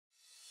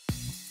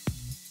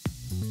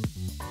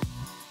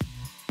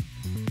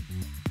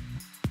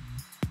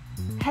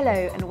Hello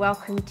and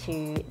welcome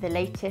to the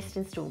latest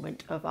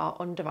instalment of our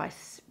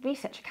On-Device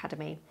Research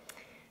Academy.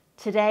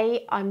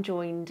 Today I'm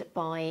joined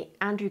by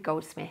Andrew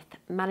Goldsmith,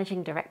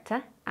 Managing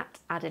Director at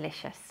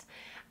Adelicious,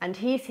 and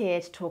he's here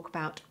to talk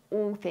about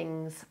all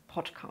things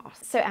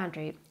podcasts. So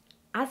Andrew,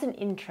 as an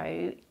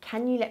intro,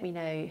 can you let me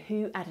know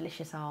who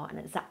Adelicious are and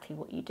exactly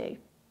what you do?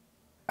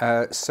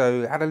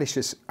 So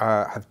Adelicious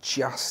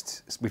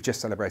we've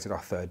just celebrated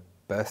our third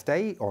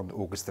birthday on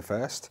August the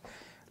 1st,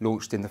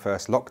 launched in the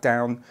first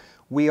lockdown.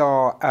 We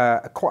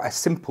are quite a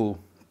simple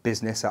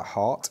business at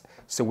heart.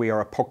 So we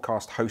are a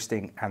podcast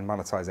hosting and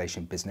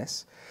monetization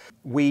business.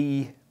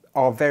 We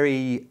are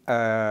very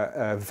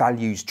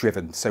values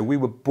driven. So we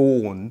were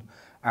born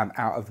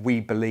out of, we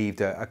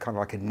believed, a kind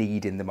of like a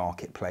need in the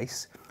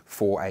marketplace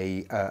for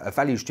a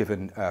values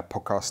driven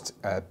podcast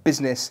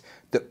business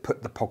that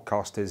put the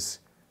podcasters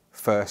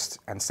first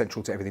and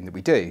central to everything that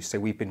we do. So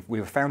we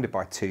were founded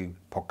by two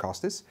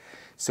podcasters.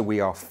 So we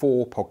are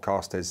for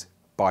podcasters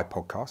by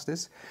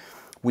podcasters.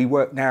 We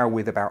work now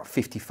with about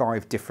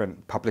 55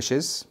 different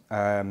publishers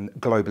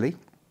globally,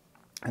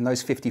 and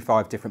those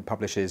 55 different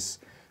publishers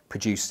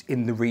produce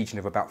in the region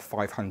of about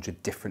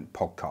 500 different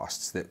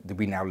podcasts that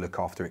we now look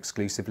after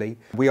exclusively.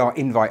 We are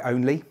invite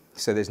only,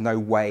 so there's no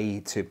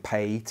way to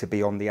pay to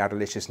be on the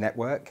Adelicious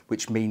network,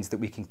 which means that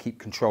we can keep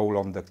control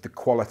on the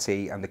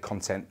quality and the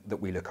content that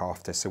we look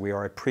after. So we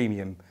are a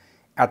premium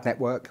ad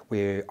network.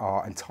 We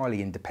are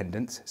entirely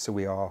independent, so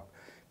we are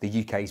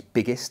the UK's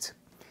biggest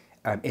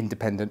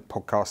independent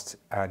podcast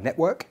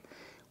network.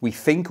 We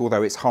think,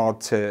 although it's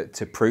hard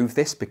to prove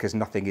this because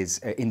nothing is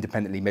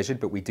independently measured,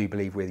 but we do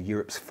believe we're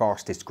Europe's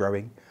fastest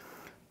growing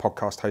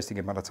podcast hosting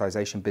and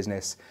monetization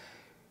business.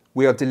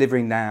 We are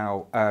delivering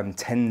now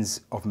tens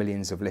of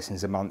millions of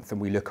listens a month,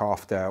 and we look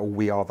after, or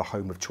we are the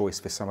home of choice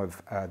for some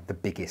of the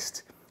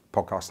biggest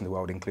podcasts in the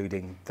world,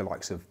 including the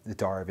likes of The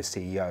Diary of a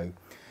CEO.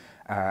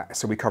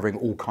 So we're covering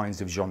all kinds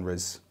of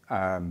genres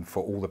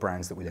for all the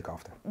brands that we look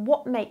after.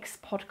 What makes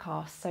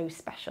podcasts so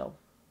special?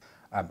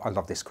 I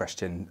love this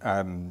question.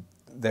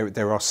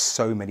 There are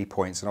so many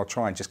points, and I'll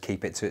try and just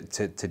keep it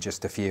to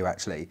just a few,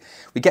 actually.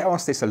 We get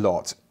asked this a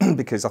lot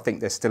because I think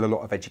there's still a lot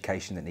of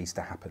education that needs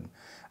to happen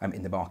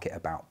in the market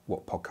about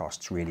what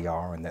podcasts really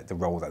are and the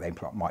role that they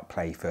might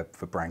play for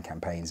brand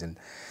campaigns and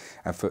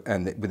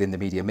within the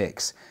media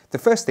mix. The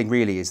first thing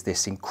really is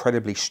this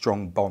incredibly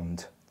strong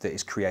bond that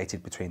is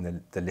created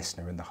between the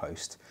listener and the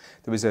host.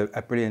 There was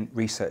a brilliant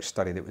research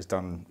study that was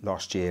done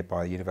last year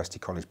by University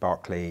College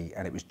Berkeley,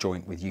 and it was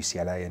joint with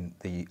UCLA and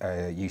the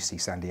UC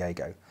San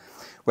Diego,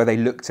 where they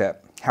looked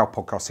at how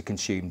podcasts are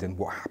consumed and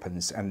what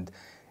happens. And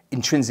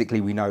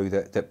intrinsically, we know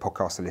that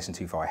podcasts are listened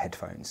to via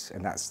headphones,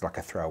 and that's like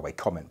a throwaway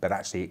comment, but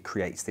actually it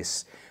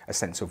creates a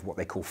sense of what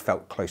they call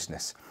felt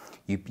closeness.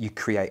 You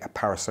create a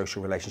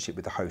parasocial relationship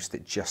with the host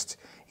that just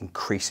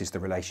increases the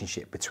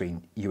relationship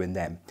between you and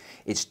them.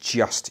 It's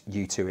just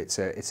you two. It's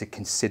a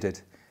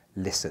considered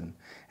listen,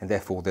 and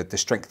therefore the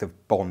strength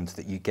of bond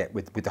that you get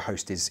with the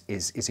host is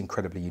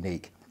incredibly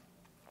unique.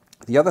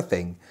 The other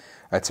thing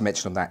to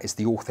mention on that is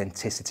the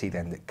authenticity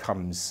then that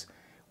comes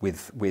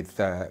with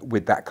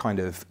that kind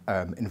of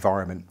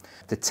environment.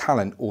 The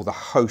talent or the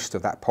host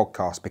of that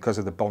podcast, because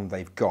of the bond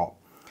they've got,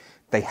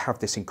 they have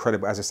this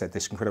incredible, as I said,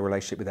 this incredible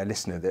relationship with their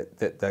listener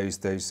that those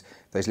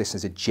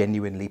listeners are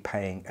genuinely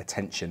paying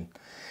attention.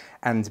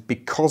 And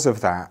because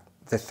of that,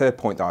 the third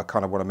point that I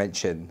kind of want to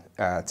mention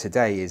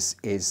today is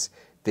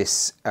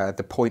this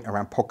the point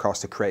around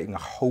podcasts are creating a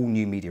whole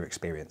new media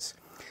experience.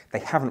 They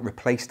haven't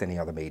replaced any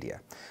other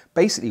media.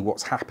 Basically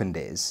what's happened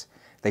is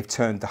they've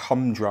turned the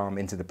humdrum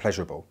into the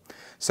pleasurable.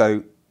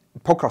 So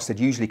podcasts are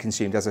usually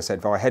consumed, as I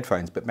said, via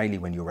headphones, but mainly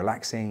when you're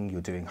relaxing,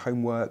 you're doing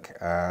homework,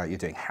 you're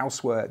doing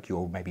housework,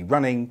 you're maybe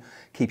running,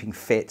 keeping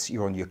fit,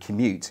 you're on your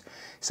commute.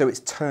 So it's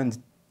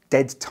turned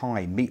dead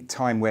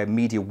time where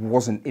media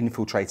wasn't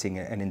infiltrating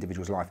an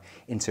individual's life,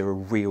 into a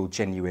real,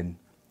 genuine,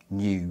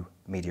 new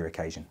media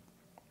occasion.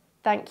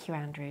 Thank you,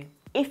 Andrew.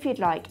 If you'd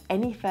like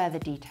any further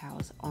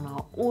details on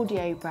our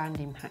audio brand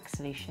impact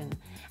solution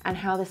and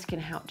how this can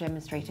help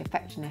demonstrate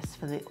effectiveness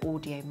for the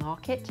audio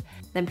market,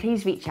 then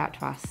please reach out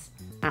to us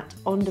at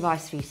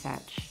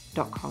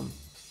ondeviceresearch.com.